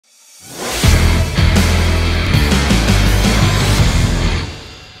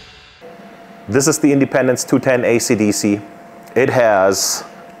This is the Independence 210 AC/DC. It has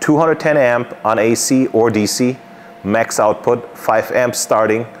 210 amp on AC or DC, max output, 5 amps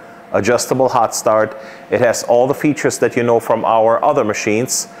starting, adjustable hot start. It has all the features that you know from our other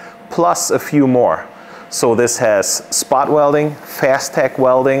machines, plus a few more. So this has spot welding, fast tack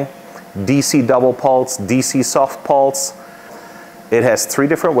welding, DC double pulse, DC soft pulse. It has 3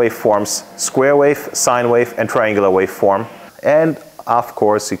 different waveforms: square wave, sine wave, and triangular waveform. And of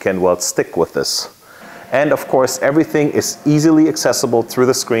course you can weld stick with this. And of course everything is easily accessible through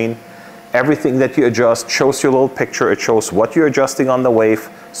the screen. Everything that you adjust shows you a little picture. It shows what you're adjusting on the wave,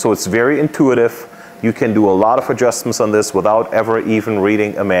 so it's very intuitive. You can do a lot of adjustments on this without ever even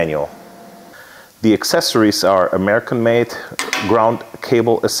reading a manual. The accessories are American-made ground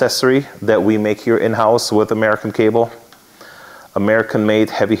cable accessory that we make here in-house with American cable.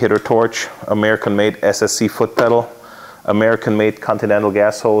 American-made heavy hitter torch, American-made SSC foot pedal, American-made continental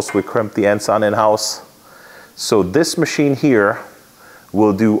gas hose we crimp the ends on in-house. So this machine here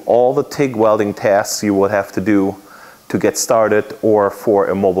will do all the TIG welding tasks you will have to do to get started or for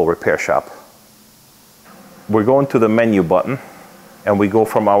a mobile repair shop. We're going to the menu button and we go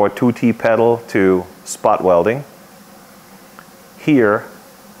from our 2T pedal to spot welding. Here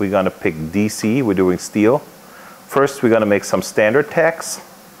we're going to pick DC, we're doing steel. First we're going to make some standard tacks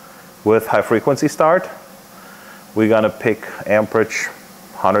with high frequency start. We're going to pick amperage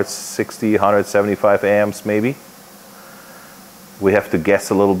 160, 175 amps maybe. We have to guess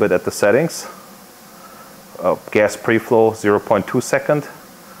a little bit at the settings. Gas pre-flow 0.2 second.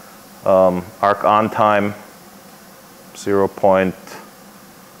 Arc on time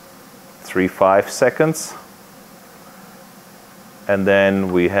 0.35 seconds. And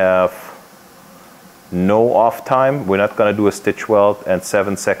then we have no off time. We're not going to do a stitch weld, and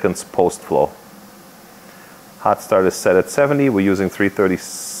 7 seconds post flow. Hot start is set at 70. We're using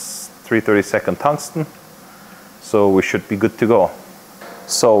 330 second tungsten. So we should be good to go.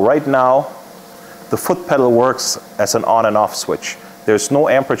 So right now the foot pedal works as an on and off switch. There's no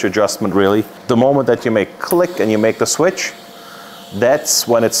amperage adjustment really. The moment that you make click and you make the switch, that's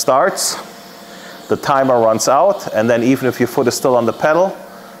when it starts. The timer runs out, and then even if your foot is still on the pedal,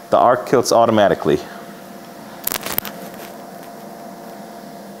 the arc kills automatically.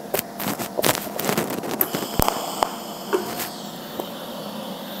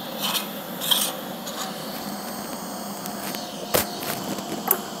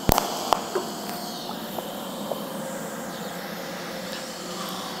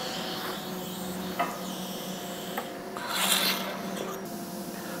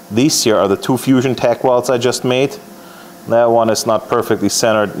 These here are the 2 fusion tack welds I just made. That one is not perfectly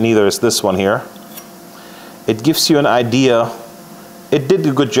centered, neither is this one here. It gives you an idea. It did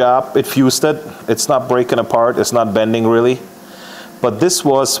a good job, it fused it. It's not breaking apart, it's not bending really. But this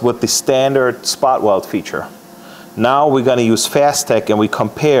was with the standard spot weld feature. Now we're going to use fast tack and we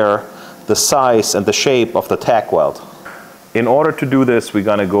compare the size and the shape of the tack weld. In order to do this, we're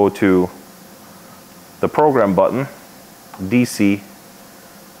going to go to the program button, DC,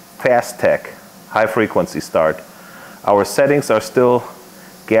 fast tack, high frequency start. Our settings are still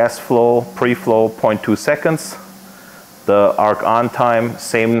gas flow, pre-flow 0.2 seconds. The arc on time,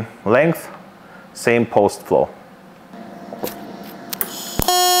 same length, same post flow.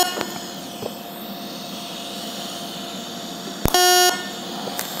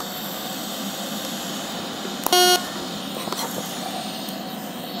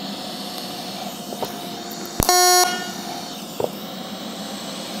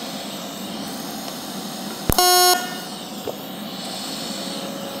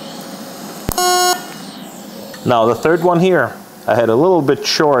 Now the third one here, I had a little bit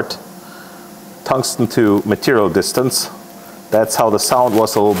short tungsten to material distance. That's how the sound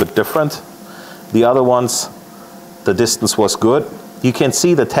was a little bit different. The other ones, the distance was good. You can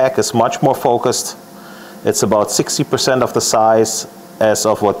see the tack is much more focused. It's about 60% of the size as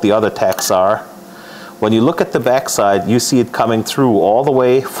of what the other tacks are. When you look at the back side, you see it coming through all the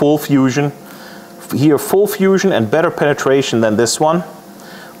way, full fusion. Here, full fusion and better penetration than this one.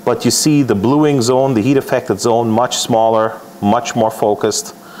 But you see the bluing zone, the heat affected zone, much smaller, much more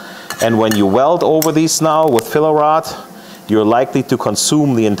focused. And when you weld over these now with filler rod, you're likely to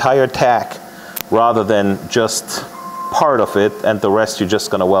consume the entire tack rather than just part of it, and the rest you're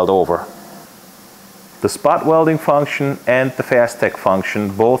just going to weld over. The spot welding function and the fast tack function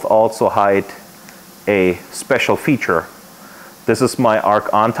both also hide a special feature. This is my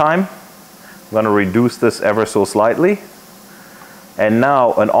arc on time. I'm going to reduce this ever so slightly. And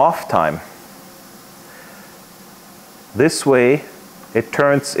now an off time. This way it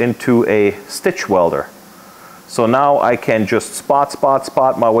turns into a stitch welder. So now I can just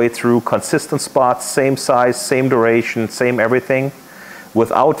spot my way through, consistent spots, same size, same duration, same everything.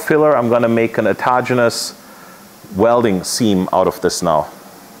 Without filler, I'm going to make an autogenous welding seam out of this now.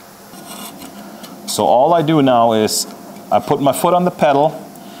 So all I do now is I put my foot on the pedal,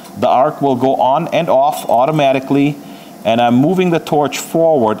 the arc will go on and off automatically, and I'm moving the torch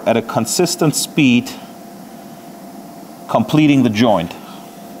forward at a consistent speed, completing the joint.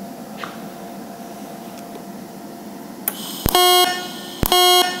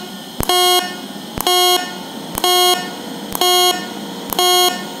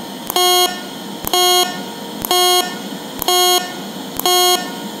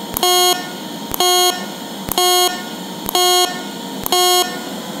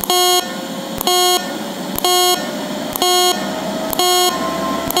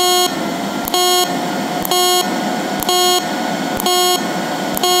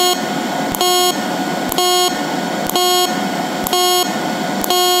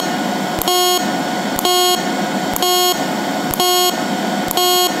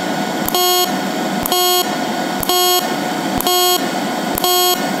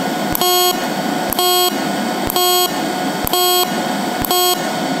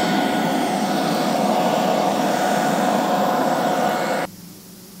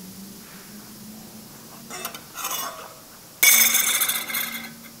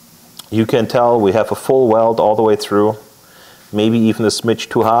 You can tell we have a full weld all the way through, maybe even a smidge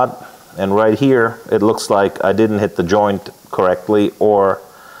too hot. And right here, it looks like I didn't hit the joint correctly, or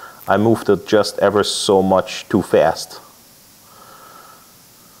I moved it just ever so much too fast.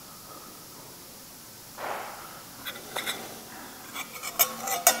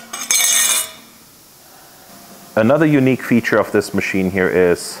 Another unique feature of this machine here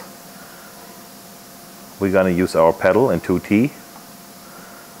is we're going to use our pedal in 2T.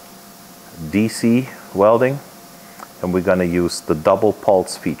 DC welding, and we're going to use the double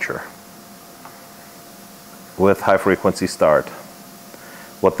pulse feature with high frequency start.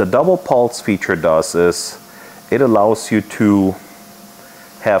 What the double pulse feature does is it allows you to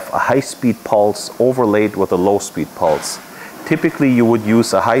have a high speed pulse overlaid with a low speed pulse. Typically you would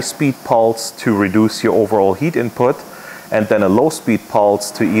use a high speed pulse to reduce your overall heat input, and then a low speed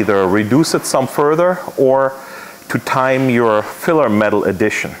pulse to either reduce it some further or to time your filler metal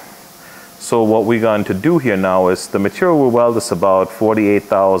addition. So what we're going to do here now is the material we weld is about 48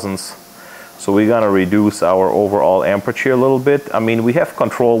 thousandths. So we're going to reduce our overall amperage here a little bit. I mean, we have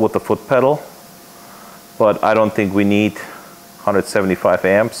control with the foot pedal, but I don't think we need 175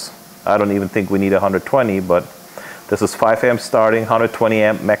 amps. I don't even think we need 120, but this is 5 amps starting, 120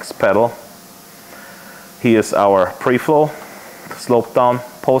 amp max pedal. Here's our pre-flow, slope down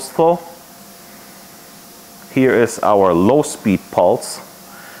post flow. Here is our low speed pulse.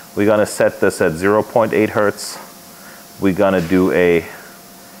 We're going to set this at 0.8 hertz. We're going to do a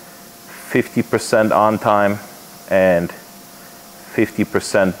 50% on time and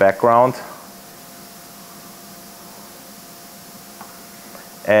 50% background.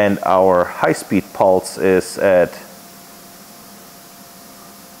 And our high speed pulse is at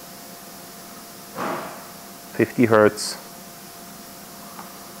 50 hertz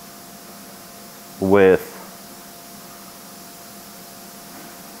with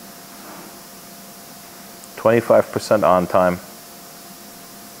 25% on time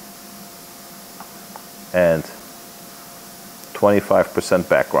and 25%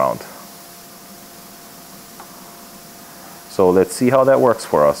 background. So let's see how that works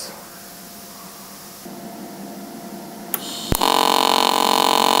for us.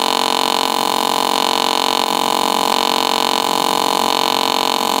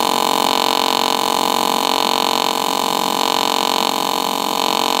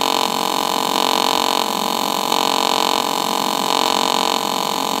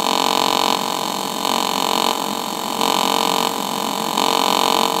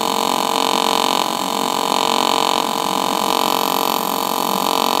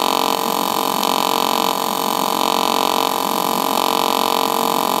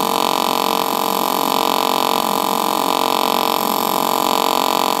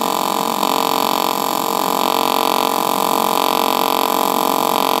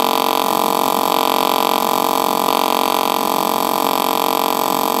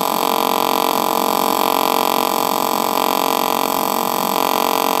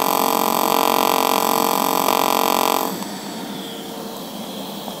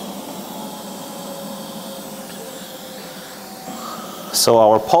 So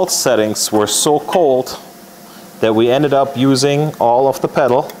our pulse settings were so cold that we ended up using all of the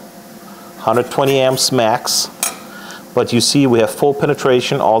pedal, 120 amps max, but you see we have full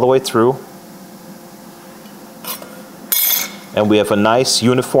penetration all the way through. and we have a nice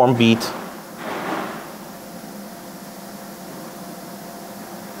uniform bead.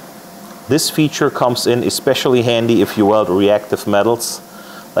 This feature comes in especially handy if you weld reactive metals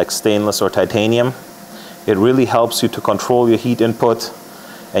like stainless or titanium. It really helps you to control your heat input,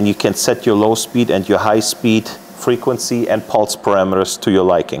 and you can set your low speed and your high speed frequency and pulse parameters to your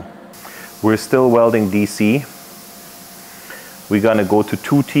liking. We're still welding DC. We're gonna go to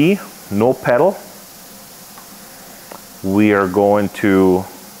 2T, no pedal. We are going to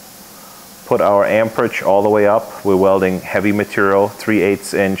put our amperage all the way up. We're welding heavy material,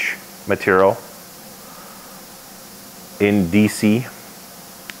 3/8 inch material in DC,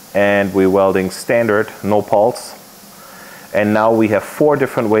 and we're welding standard, no pulse. And now we have 4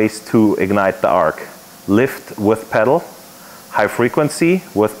 different ways to ignite the arc. Lift with pedal, high frequency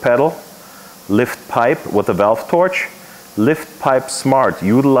with pedal, lift pipe with a valve torch, lift pipe smart,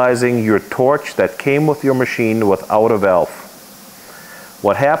 utilizing your torch that came with your machine without a valve.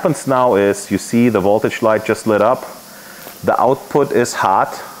 What happens now is, you see the voltage light just lit up. The output is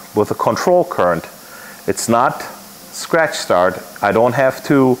hot with a control current. It's not scratch start. I don't have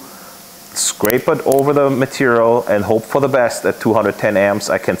to scrape it over the material and hope for the best at 210 amps.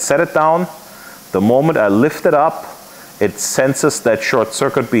 I can set it down. The moment I lift it up, it senses that short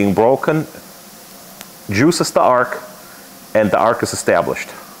circuit being broken, juices the arc, and the arc is established.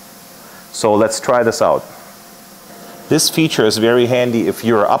 So let's try this out. This feature is very handy if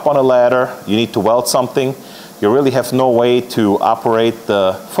you're up on a ladder, you need to weld something, you really have no way to operate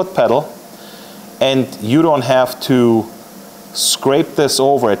the foot pedal, and you don't have to scrape this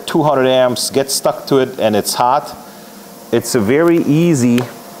over at 200 amps, get stuck to it, and it's hot. It's a very easy,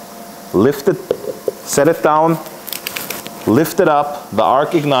 lift it, set it down, lift it up, the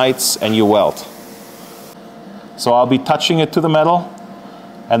arc ignites, and you weld. So I'll be touching it to the metal,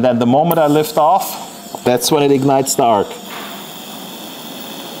 and then the moment I lift off, that's when it ignites the arc.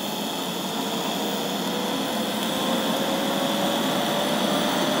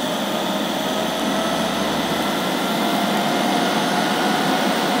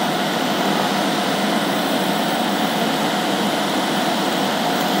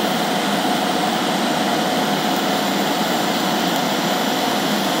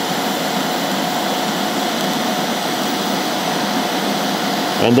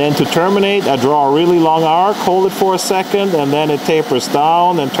 And then to terminate, I draw a really long arc, hold it for a second, and then it tapers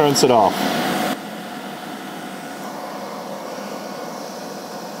down and turns it off.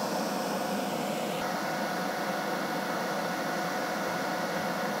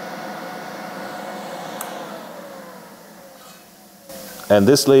 And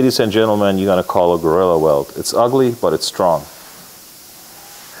this, ladies and gentlemen, you're gonna call a gorilla weld. It's ugly, but it's strong.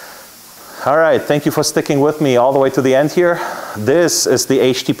 All right, thank you for sticking with me all the way to the end here. This is the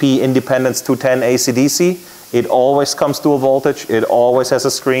HTP Independence 210 AC/DC. It always comes to a voltage. It always has a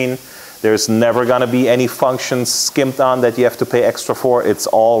screen. There's never gonna be any functions skimped on that you have to pay extra for. It's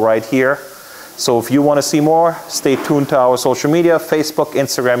all right here. So if you wanna see more, stay tuned to our social media, Facebook,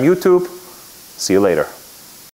 Instagram, YouTube. See you later.